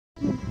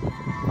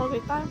Okay,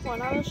 time for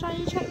another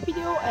shiny check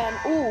video and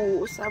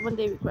ooh,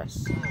 7-day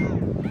request.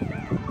 And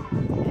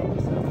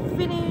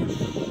finish.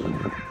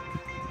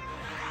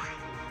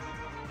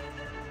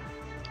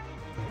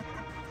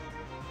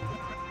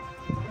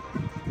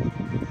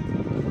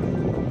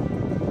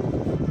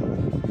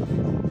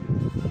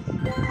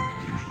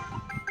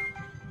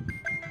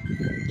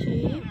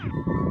 Okay,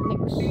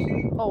 next.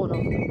 Oh no.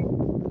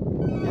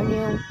 A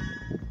new.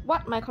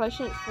 What? My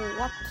collection is full.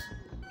 What?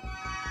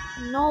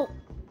 No.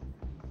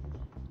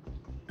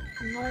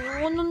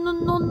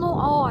 No.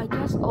 Oh, I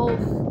guess. Oh.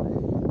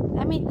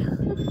 Damn it.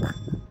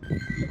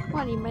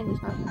 What he meant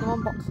is my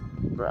Pokemon box.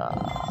 Bruh.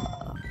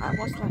 I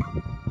was like,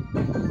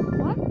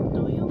 what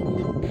do you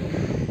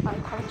mean? My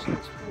collection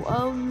is full.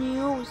 Oh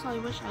no, it's not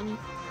even shiny.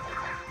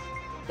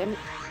 Damn it.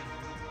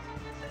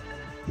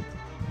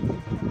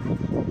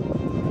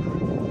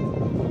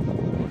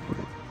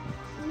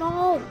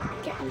 No!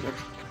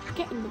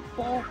 Get in the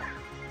ball.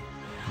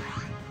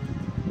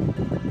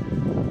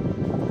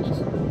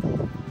 Please.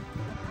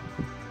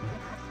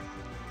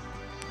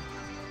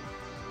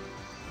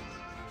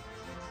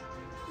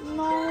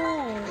 No!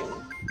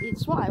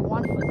 It's what I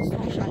want, but it's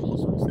not shiny,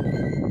 so it's not.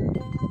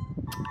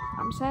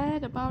 I'm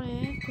sad about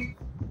it.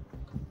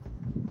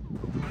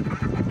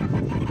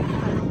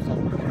 I'm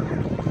sad.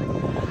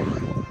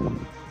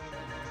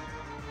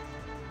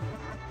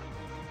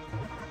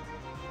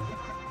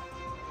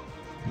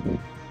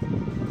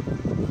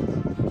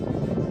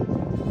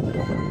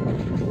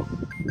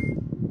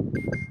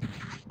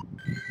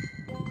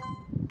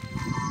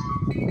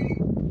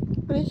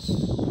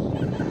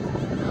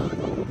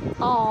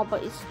 Oh,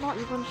 but it's not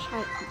even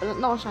shiny.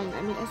 Not shiny.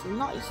 I mean, as in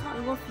it's not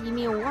even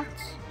female. What?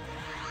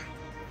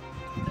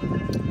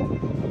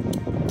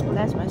 Oh,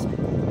 that's my side.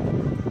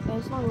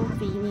 It's not even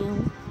female.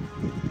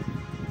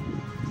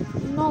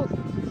 No.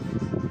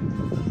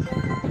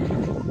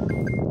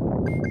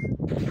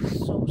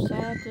 So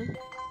sad.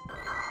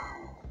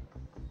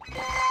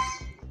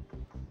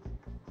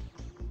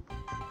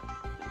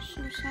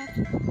 So sad.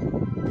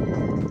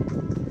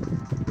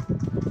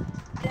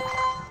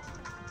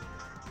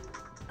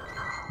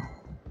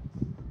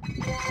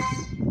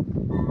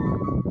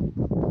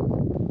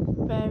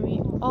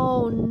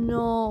 Oh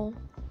no.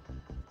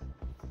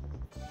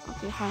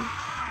 Okay, fine.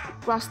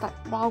 Grass type.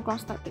 Wow,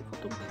 grass type. Take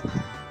photo.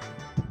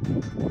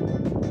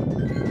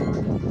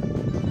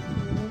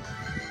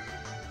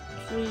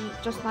 Three.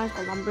 Just nice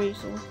for Lumberry,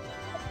 so.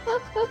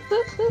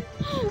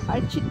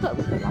 I cheated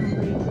with the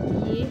Lumberry.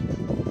 Yeah.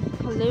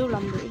 Hello,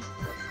 Lumberry.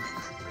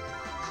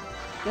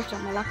 Guess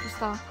you're my lucky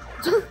star.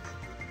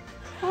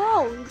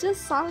 Oh, it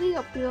just suddenly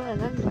appeared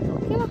and then like,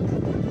 okay lah.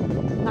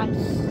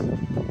 Nice.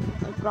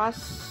 The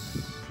grass.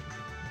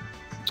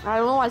 I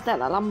don't know what's that,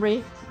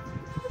 Lumberry.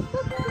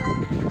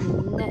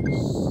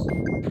 Next.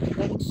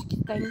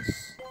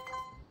 Thanks.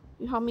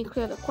 You help me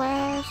clear the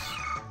quest,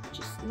 which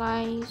is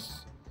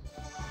nice.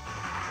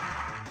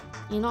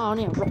 You know, I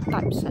only have rock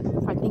type set,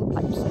 fighting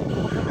type set,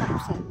 water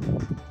type set,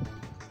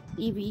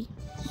 Eevee.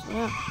 So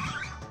yeah.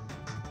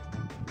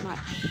 Nice.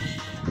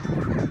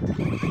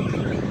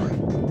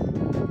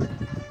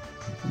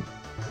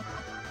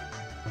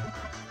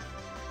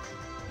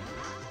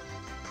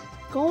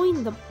 Go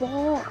in the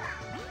ball.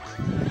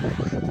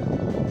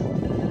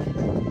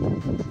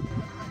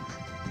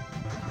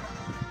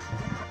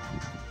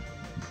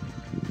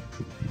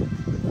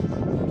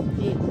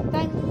 Okay,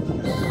 thanks.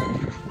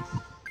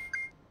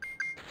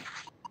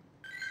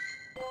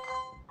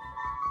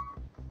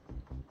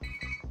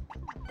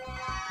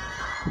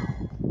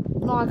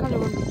 No, I can't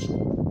even reach.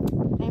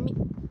 Damn it.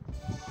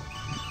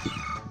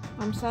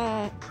 I'm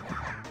sad.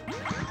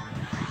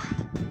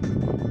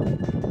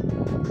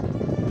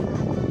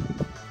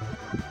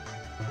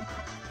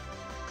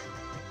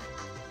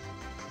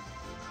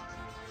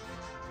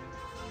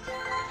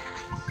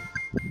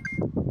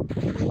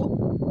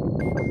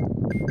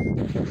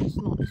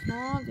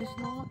 It's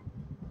not.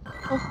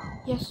 Oh,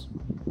 yes.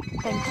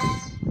 Thanks.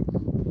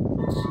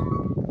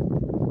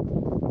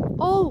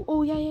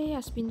 Oh, yeah.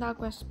 Spinda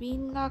quest.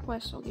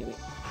 Okay, wait.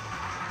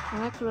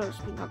 Can I clear the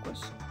Spinda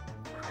quest?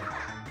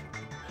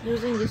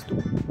 Using this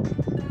tool.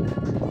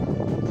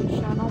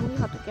 Which are normally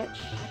hard to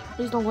catch.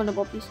 Please don't go in the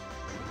ball, please.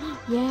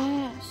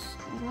 Yes.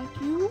 I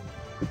like you.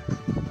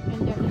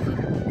 And they're easy.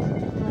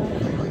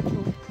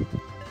 No.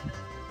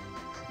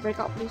 Break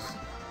out, please.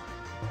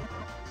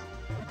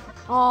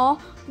 Oh,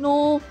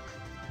 no.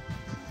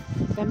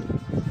 Damn.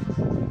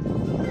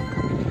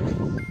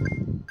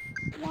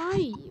 Why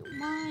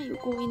you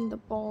go in the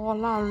ball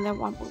lah?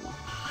 Level 1.1.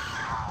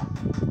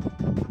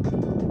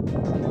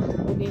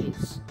 Okay,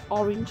 it's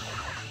orange.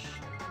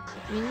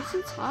 Means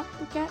it's hard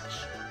to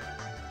catch.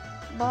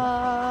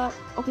 But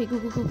okay,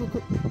 good.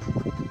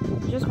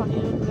 Just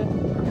continue to do that.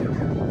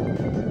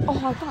 Oh,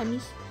 I thought I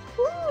missed.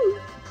 Woo!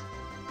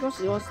 Because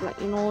it was like,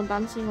 you know,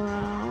 dancing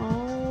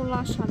around.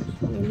 Last chance.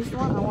 Okay, this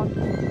one I want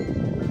to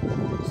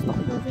stop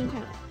moving.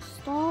 Can I?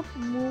 Stop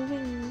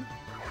moving.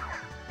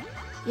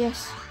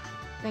 Yes.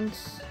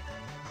 Thanks.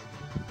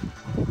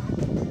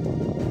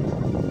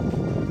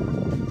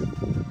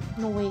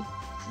 No way.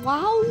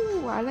 Wow,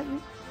 I like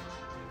you.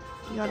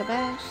 You're the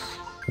best.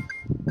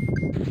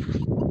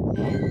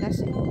 And that's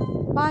it.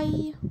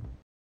 Bye.